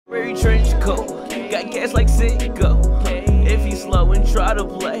Very trench coat, got gas like Citgo. If he's slow and try to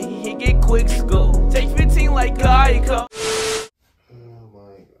play, he get quick school. Take 15 like Geico. Oh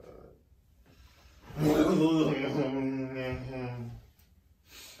my god.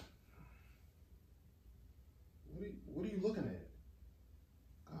 What are you looking at?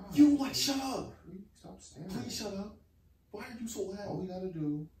 God. You like shut up. Stop staring. Please shut up. Why are you so loud? All we gotta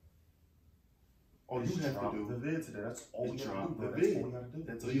do. All you have to do. The vid today. That's all you gotta do. The vid.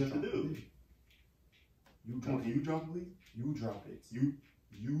 That's all you have to do. You drop it. Can you drop it, please? You drop it. You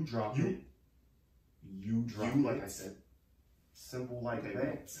drop it. You drop it. Like I said. Simple like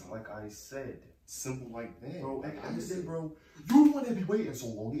that. Like I said. Simple like that. Bro, like I said, bro, you the one that be waiting so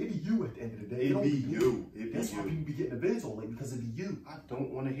long. It be you at the end of the day. It be you. That's why people be getting the vids so late, because it be you. I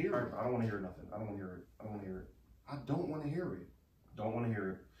don't want to hear it. I don't want to hear nothing. I don't want to hear it. I don't want to hear it. I don't want to hear it. Don't want to hear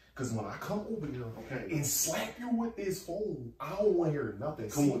it. Because when I come over here and slap you with this phone, I don't want to hear nothing.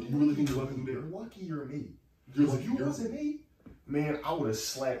 Come on, do you really think you're lucky to do that? You're lucky you're me. Because if you wasn't me, man, I would have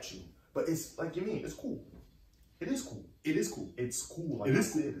slapped you. But it's like you mean, it's cool. It is cool. It is cool. It's cool. Like I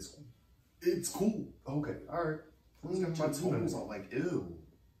said, it's cool. It's cool. Okay, all right. Let's get my toes on. Like, ew.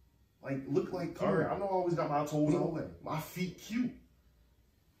 Like, look like, all right, I know I always got my toes on. My feet cute.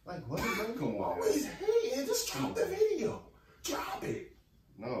 Like, what? Come on. Always hating. Just drop the video. Drop it.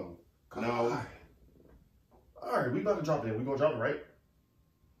 No. God. No. All right, we about to drop it. We gonna drop it, right?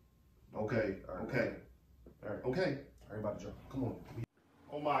 Okay. All right. Okay. All right. Okay. All right, about to drop it. Come on.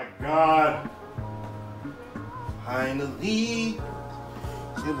 Oh my God. Finally.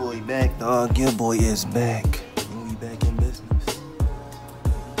 Your boy back, dog. Your boy is back. And we back in business.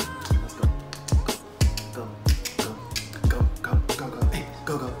 Let's go. Go. Go. Go. Go. Go. Go. Hey.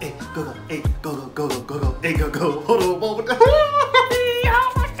 Go. Go. Hey. Go. Go. Hey. Go. Go. Go. Go. Go. Go. Hey. Go. Go. Hold on. Oh my God.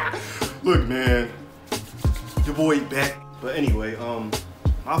 Look, man. Your boy back. But anyway,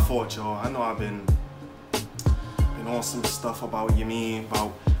 my fault, y'all. I know I've been on some stuff about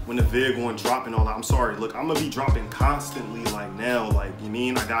about when the vid going to drop and all that. I'm sorry. Look, I'm gonna be dropping constantly like now. Like,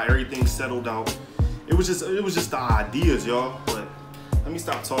 I got everything settled out. It was just the ideas, y'all. But let me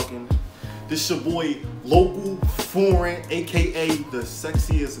stop talking. This your boy Local Foreign, aka the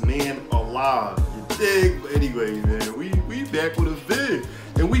sexiest man alive. You dig? But anyway, man, we back with a vid.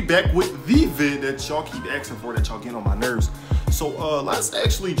 And we back with the vid that y'all keep asking for, that y'all get on my nerves. So let's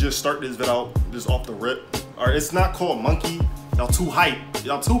actually just start this vid out just off the rip. Alright, it's not called Monkey. Y'all too hype.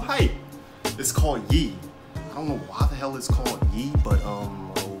 Y'all too hype. It's called Yee. I don't know why the hell it's called Yee, but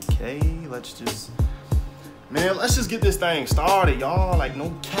okay, let's just get this thing started, y'all. Like,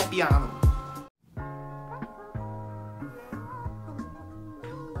 no capiano.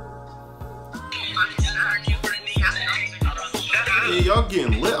 Yeah, y'all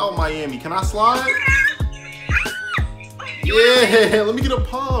getting lit out Miami. Can I slide? Yeah, let me get a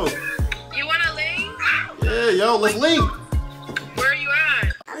pump. You wanna link? Yeah, yo, let's link. Where are you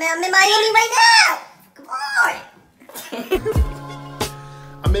at? I'm in Miami right now. Come on.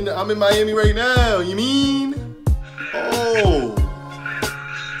 I'm in Miami right now. You mean? Oh.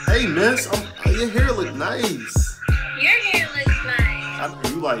 Hey, miss. Your hair look nice. Your hair looks nice. Are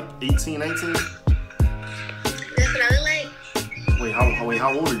you like 18, 19? That's what I look like. Wait,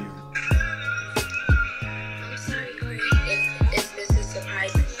 how old are you? I'm sorry, Corey. This is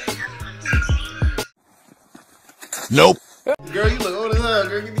surprising. I'm 16. Nope. Girl, you look old as hell,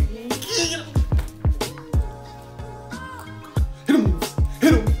 girl. Hit him.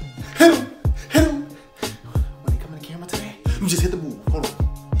 When they come in the camera today, you just hit the move. Hold on.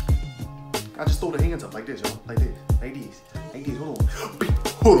 I just throw the hands up like this, y'all. Like this. Like this. Hold on.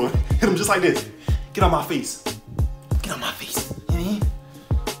 Hold on. Hit him just like this. Get on my face. Get on my face.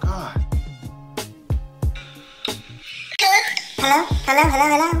 God. Hello.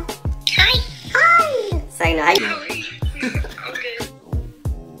 Hi. Say no. Hi. How are you? I'm good.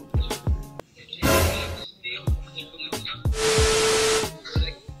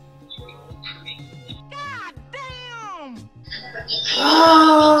 God damn!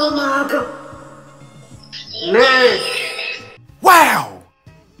 Oh my God. Man. Wow.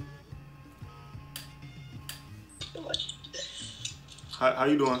 How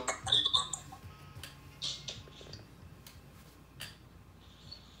you doing?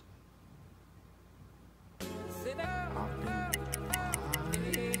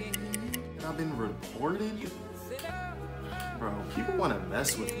 I've been reported? Bro, people want to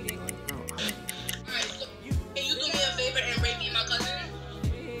mess with me. Like, bro. Can you do me a favor and rate me my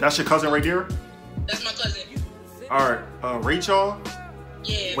cousin? That's your cousin right there? That's my cousin. Alright, rate y'all?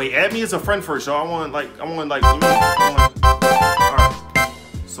 Yeah. Wait, add me as a friend first, y'all. I want alright.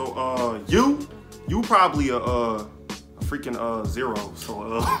 So, you probably a freaking zero.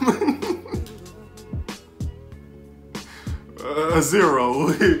 So zero.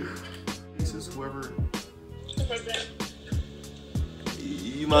 This is whoever.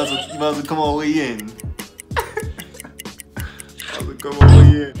 You might as well come all the way in. Come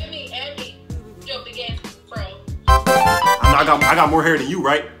on, yeah. Emmy, jump again, bro. I got more hair than you,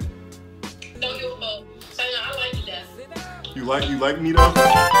 right? Don't give a fuck. So, I like you that. You like me though?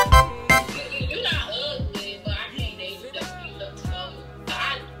 You're not ugly, but I can't date you. You look slow. I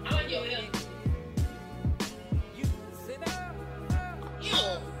like your hair.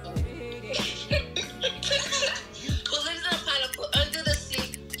 Well, there's a pineapple under the sea.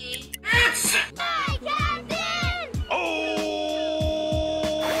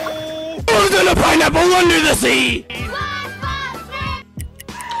 A pineapple under the sea!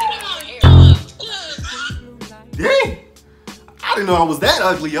 Dang! I didn't know I was that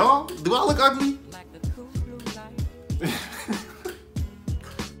ugly, y'all. Do I look ugly? I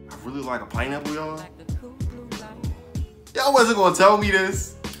really like a pineapple, y'all. Y'all wasn't gonna tell me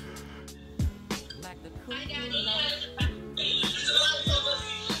this.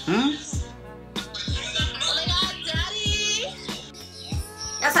 Hmm?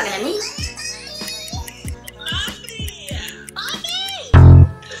 Y'all talking to me?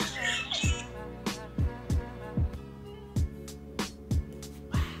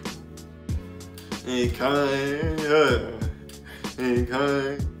 Ain't kind. Ain't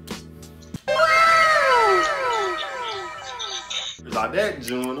kind. Like that,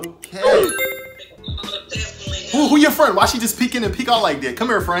 June. Okay. Who your friend? Why she just peeking and peek out like that? Come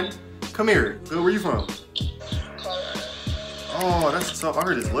here, friend. Come here. Where you from? Oh, that's tough. I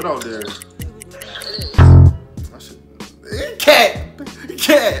heard it's lit out there. I should. Cat.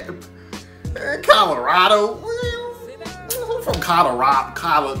 Colorado. I'm from Colorado.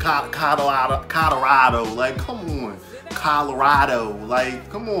 Like, come on. Colorado. Like,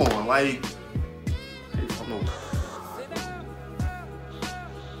 come on. Like,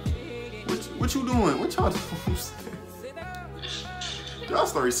 what you doing? What y'all doing? Y'all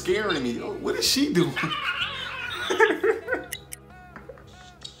started scaring me. Oh, what is she doing?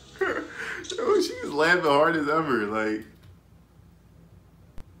 Yo, she's laughing hard as ever. Like,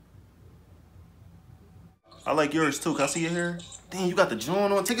 I like yours too. Can I see your hair? Damn, you got the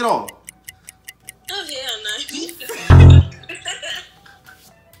joint on. Take it off. Oh, hell no.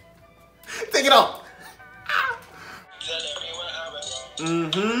 Take it off.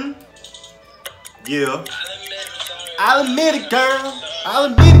 Mm-hmm. Yeah. I'll admit it, girl. I'll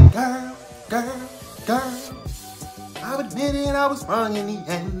admit it, girl. I'll admit it, I was wrong in the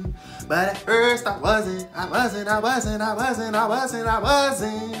end. But at first I wasn't.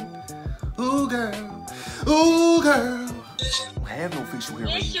 Ooh, girl. Ooh, girl. I have no facial hair.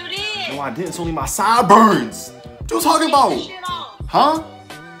 Yes, you did. No, I didn't. It's only my sideburns. What you talking about? Huh?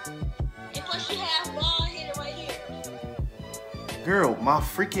 And plus you have bald head right here. Girl, my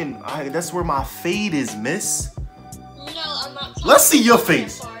freaking... that's where my fade is, miss. No, I'm not talking. Let's see your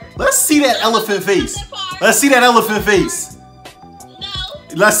face. Let's see that elephant face. Let's see that elephant face. No.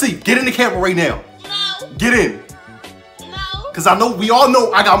 Let's see. Get in the camera right now. No. Get in. No. Because we all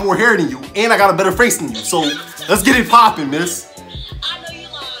know I got more hair than you. And I got a better face than you. So, let's get it popping, miss. I know you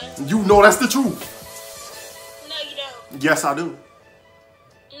lying. You know that's the truth. No, you don't. Yes, I do.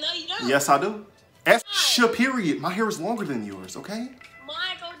 No, you don't. Yes, I do. Period. My hair is longer than yours, okay?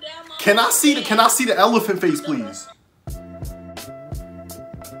 Mine go down my Can I see the elephant face, please?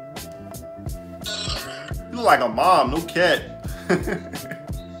 You look like a mom, no cat.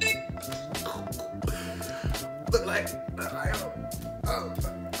 Look like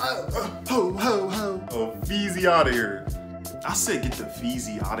oh, Feezy out of here. I said get the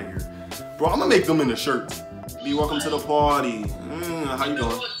Feezy out of here. Bro, I'm gonna make them in the shirts. Be welcome to the party. How you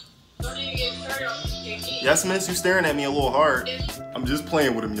doing? Yes, miss, you staring at me a little hard. I'm just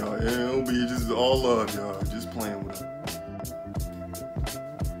playing with him, y'all. It'll be just all love, y'all. Just playing with him.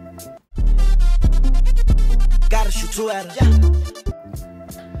 Gotta shoot two at her.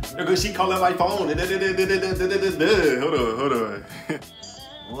 Look at she calling my phone. Hold on.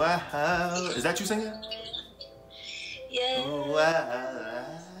 Wow. Is that you singing? Yeah.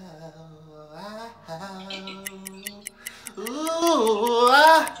 Wow. Ooh,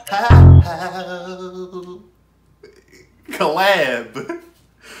 wow. Collab.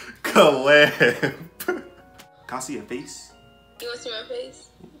 Can I see your face? You want to see my face?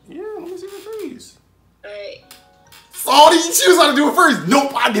 Yeah, let me see your face. Alright. Oh, did you choose how to do it first?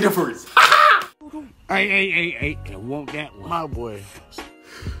 Nope, I did it first. Hey, I want that one. My boy.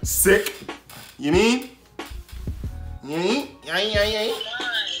 Sick. You mean? Yeah.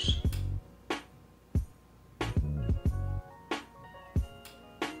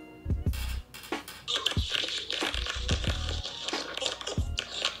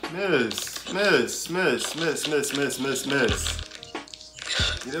 Miss.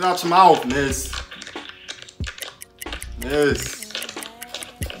 Get it out your mouth, miss. Miss.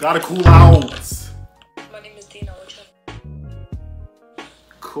 Gotta cool out. My name is Dina.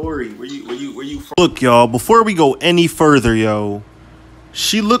 Corey, where you from? Look, y'all, before we go any further, yo,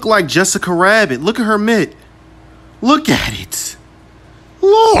 she looked like Jessica Rabbit. Look at her mitt. Look at it.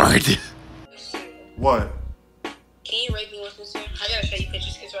 Lord. What? Can you rate me what's this? I gotta show you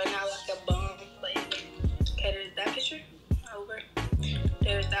pictures because right now I like a bum. Like, okay, there's that picture over.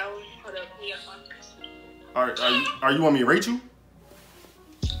 There's that one. Hold up, we got one. Are you want me to rate you?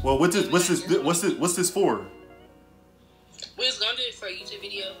 Well, what's this for? We was gonna do it for a YouTube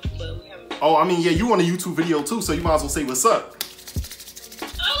video, but we haven't. Oh, I mean, yeah, you want a YouTube video too, so you might as well say what's up.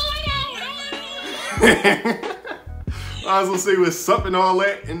 Oh my God. Might as well say what's up and all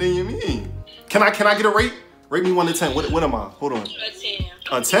that, and then you mean. Can I get a rate? Rate me 1 to 10. What am I? Hold on. A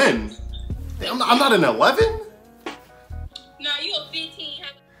 10. A 10? I'm not an 11? Nah, you a 15.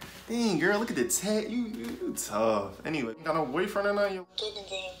 Dang, girl, look at the 10. You tough. Anyway, you got no boyfriend or nothing? Talking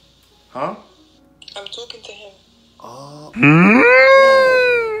to him. Huh? I'm talking to him.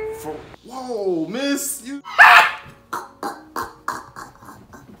 Whoa, miss, you.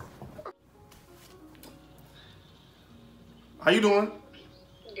 How you doing?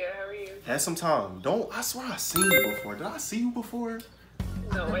 Good, how are you? Had some time. I swear I seen you before. Did I see you before?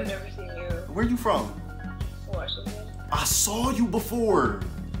 No, I never seen you. Where you from? Washington. I saw you before.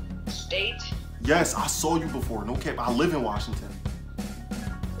 State? Yes, I saw you before. No cap. I live in Washington.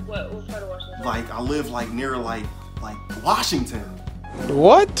 What part of Washington? Like, I live like near like Washington.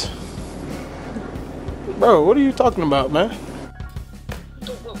 What? Bro, what are you talking about, man?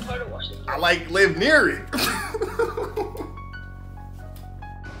 What part of Washington? I like live near it.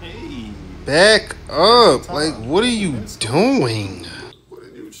 Hey. Back up. Like, what are you doing? What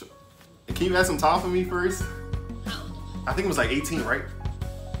did you? Can you add some time for me first? I think it was like 18, right?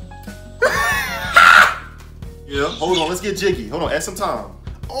 Yeah, hold on, let's get jiggy. Hold on, add some time.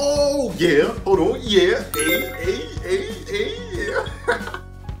 Oh, yeah, hold on, yeah. Hey, yeah.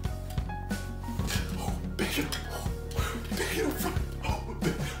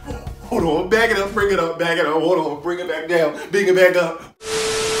 Hold on, back it up, bring it up, back it up. Hold on, bring it back down, bring it back up.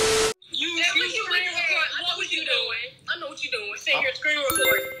 What was you doing? I know what you're doing. Sitting here screen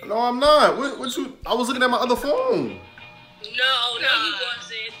recording. No, I'm not. What you? I was looking at my other phone. No, you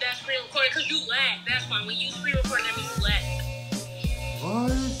wasn't. That's screen recording because you lagged. That's fine. When you screen recording, that means you lagged.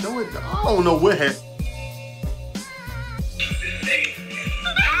 What? No, I don't know what happened.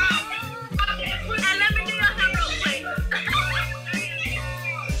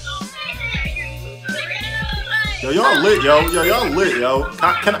 Yo, y'all lit, yo. Y'all lit, yo.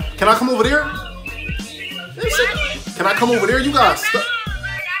 Can I come over there? Can I come over there? You got stuck.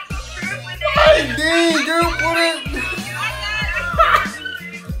 Hey, dang, girl, what up?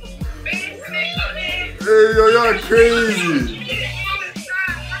 Hey, yo, y'all crazy.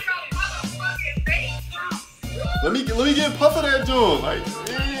 Let me get puff of that joint. Like,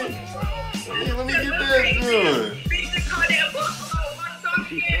 hey, let me get that joint.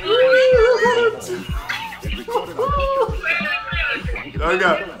 I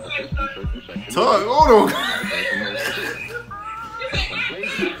got talk. Hold on.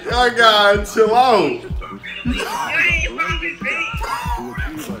 I gotta chill out.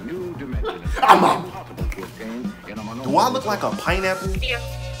 I'm out. Do I look like a pineapple? Yeah.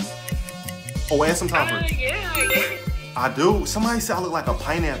 Oh, add some time for it. Yeah. I do. Somebody said I look like a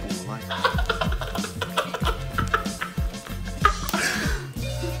pineapple. Like.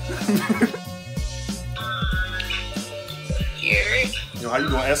 Yo, how you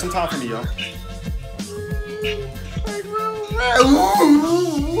doing? Add some time for me, yo.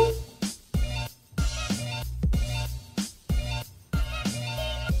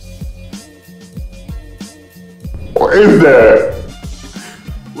 What is that?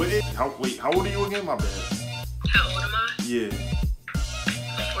 Wait, how old are you again? My bad. How old am I? Yeah.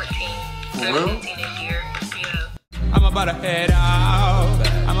 14. For real? 17 this year. Yeah. I'm about to head out.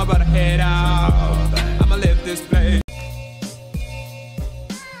 I'ma live this place.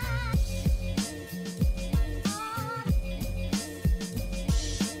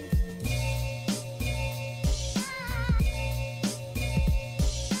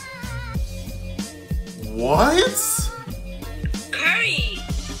 What? Curry,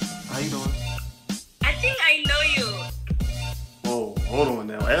 How you doing? I think I know you. Whoa, hold on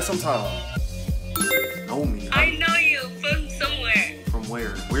now. Add some time. Know me. I know you from somewhere. From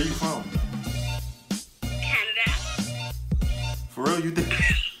where? Where are you from? Canada. For real, you did?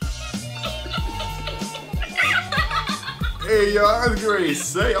 Hey, yo, I was ready to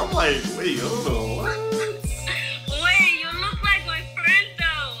say. I'm like, wait, hold on. What? Wait, you look like my friend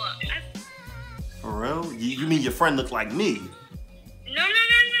though. For real? You mean your friend looked like me? No.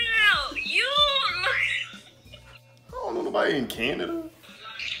 You look. I don't know nobody in Canada.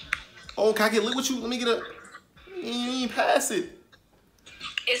 Oh, can I get lit with you? Let me get a. You ain't pass it.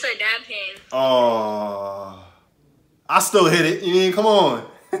 It's a dab pen. Oh, I still hit it. You mean, come on.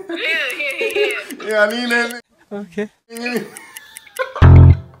 Here. Yeah, I need that. Okay. You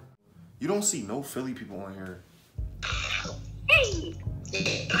don't see no Philly people on here. Hey,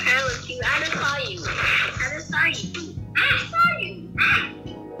 I look cute. I just saw you.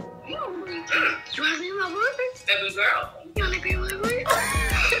 You don't believe it. You want to be my boyfriend? Step girl. You want to be my boyfriend?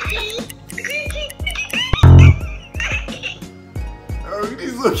 Oh, get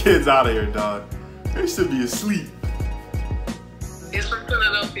these little kids out of here, dog. They should be asleep. It's from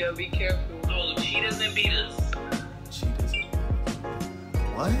Philadelphia. Be careful. Oh, cheetahs and beaters. Cheetahs.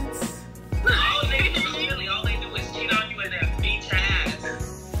 What? All they do is cheat on you and that beach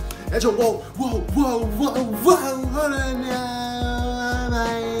ass. That's your whoa, hold on now, oh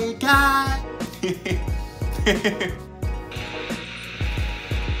my God.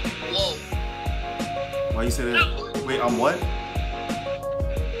 Whoa. Why you say that? Wait, I'm what?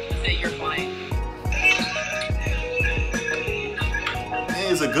 Say you're fine. Hey,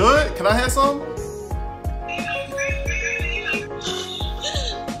 is it good? Can I have some?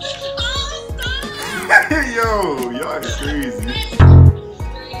 Yo, y'all is crazy.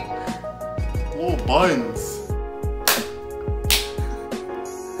 Little buns.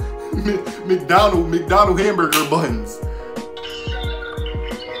 McDonald hamburger buns.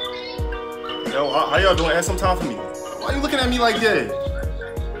 Yo, how y'all doing? Add some time for me. Why you looking at me like that?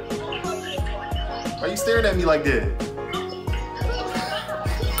 Why you staring at me like that?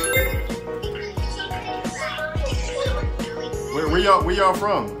 Where y'all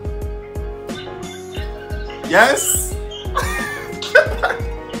from? Yes?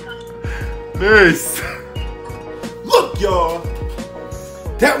 Nice. Look, y'all.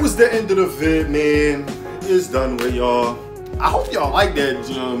 That was the end of the vid, man. It's done with, y'all. I hope y'all like that,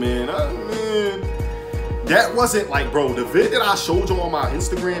 you know, man. That wasn't like, bro, the vid that I showed you on my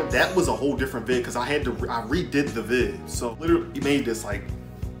Instagram, that was a whole different vid because I redid the vid. So literally made this like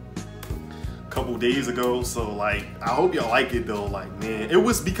a couple days ago. So like, I hope y'all like it though. Like, man, it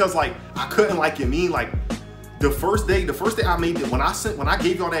was because like, I couldn't like it mean like, the first day I made it, when I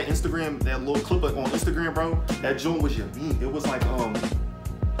gave y'all that Instagram, that little clip on Instagram, bro, that joint was your mean. It was like,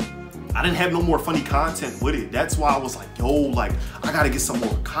 I didn't have no more funny content with it. That's why I was like, yo, like, I gotta get some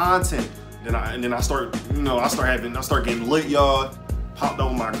more content. And then I start getting lit, y'all. Popped up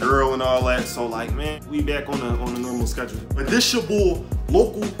with my girl and all that. So like, man, we back on the normal schedule. But this your boy,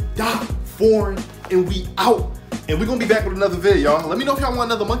 Local.Foreign, and we out. And we gonna be back with another vid, y'all. Let me know if y'all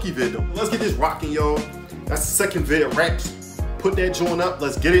want another monkey vid though. Let's get this rocking, y'all. That's the second vid wraps. Put that joint up,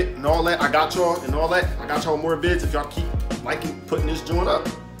 let's get it and all that. I got y'all and all that. I got y'all more vids if y'all keep liking, putting this joint up.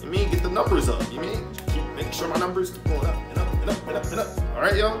 You mean, get the numbers up, you mean? Keep making sure my numbers keep going up and up and up and up and up. All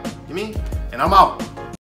right, y'all, you mean? And I'm out.